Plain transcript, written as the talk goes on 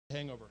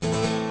Hangover.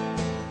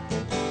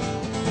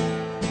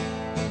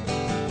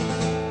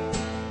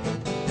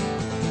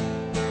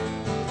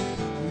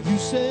 You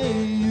say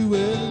you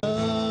will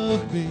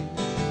love me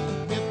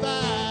if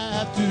I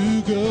have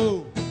to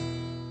go.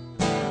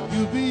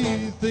 You'll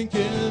be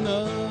thinking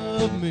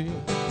of me.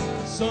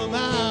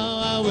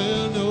 Somehow I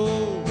will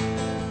know.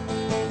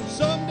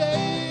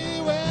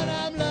 Someday when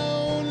I'm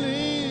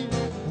lonely,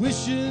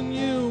 wishing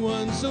you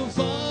weren't so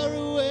far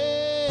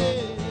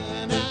away,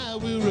 and I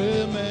will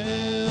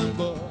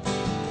remember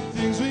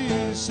things we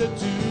said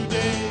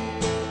today.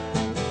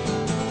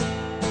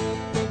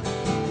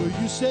 Well,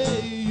 you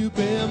say you'll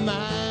be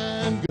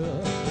mine,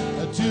 girl,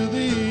 till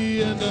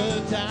the end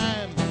of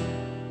time.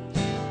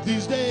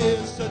 These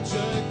days, such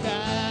a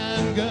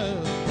kind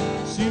girl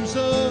seems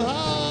so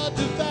hard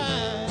to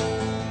find.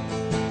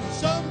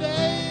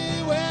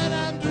 Someday when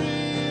I'm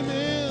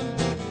dreaming,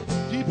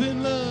 deep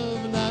in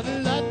love, not a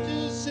lot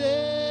to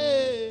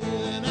say,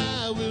 and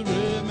I will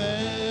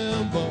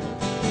remember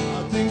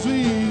all things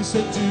we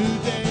said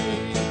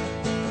today.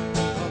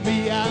 For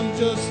me, I'm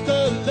just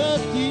a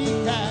lucky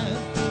kind.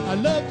 I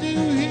love to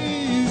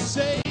hear you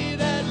say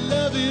that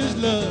love is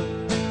love,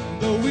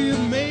 though we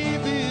may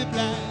be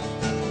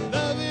blind.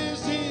 Love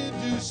is here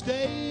to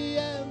stay,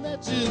 and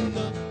that's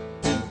enough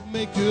to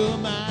make your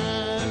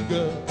mind,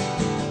 girl.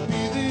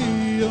 Be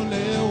the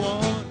only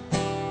one.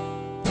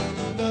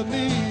 Love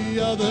me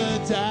all the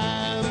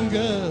time,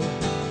 girl.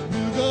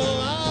 We'll go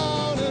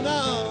on and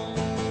on.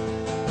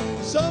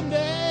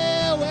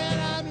 Someday when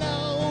I'm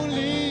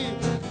lonely,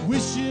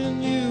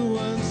 wishing you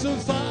weren't so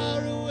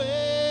far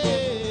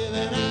away,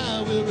 then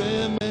I will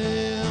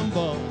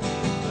remember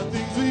the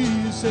things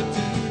we said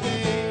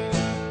today.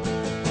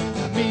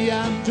 Me,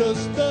 I'm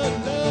just a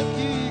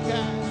lucky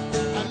guy.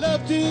 I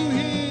love to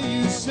hear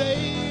you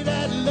say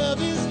that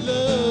love is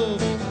love,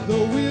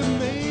 though we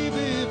may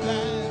be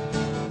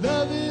blind.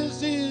 Love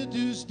is here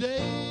to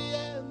stay,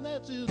 and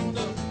that's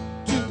enough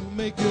to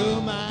make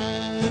your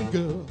mind,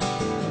 girl.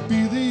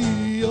 Be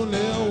the only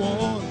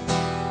one.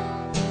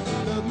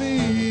 Love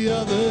me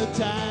all the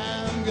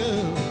time,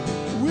 girl.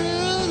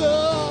 We'll go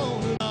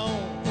on and on.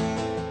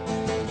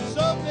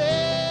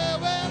 Someday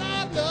when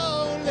I'm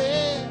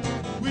lonely,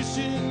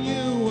 wishing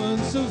you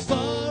weren't so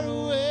far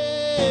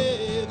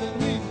away, then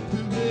we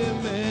will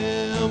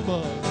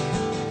remember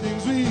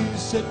things we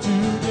said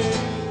today.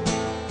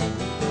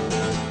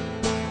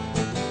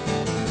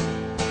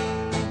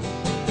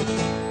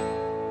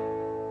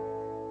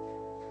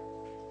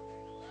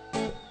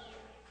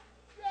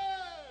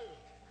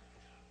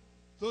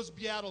 Those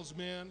Beatles,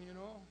 man, you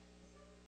know.